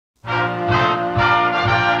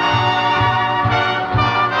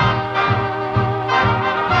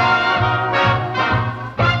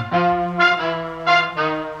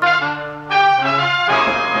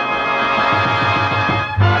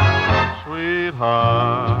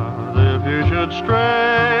sweetheart, if you should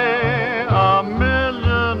stray a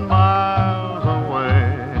million miles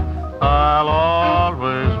away, I'll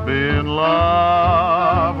always be in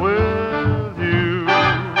love with you.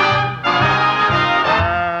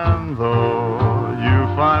 And though you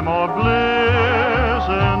find more bliss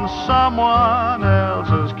in someone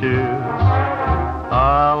else's kiss,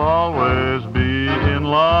 I'll always be in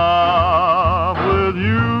love with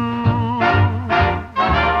you.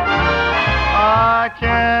 I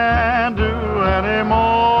can't do any more.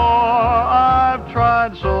 I've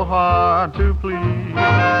tried so hard to please,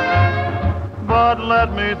 but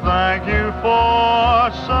let me thank you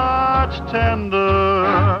for such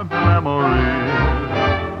tender memories.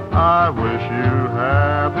 I wish you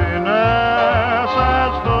happiness.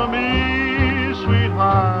 As for me,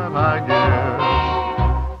 sweetheart, I guess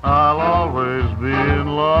I'll always be in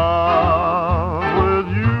love with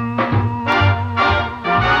you.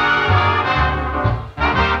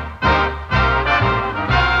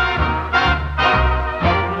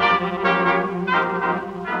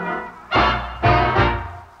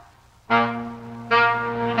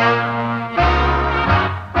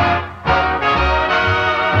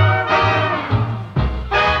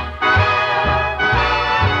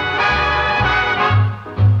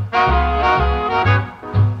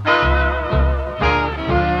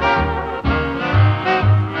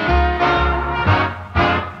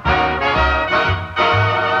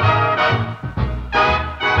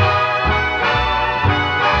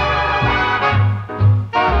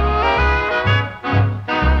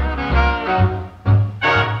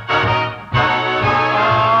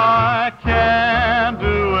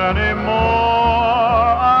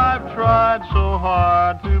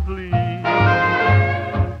 To please,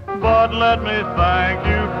 but let me thank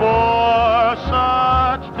you for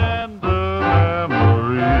such tender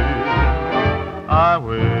memories. I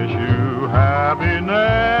wish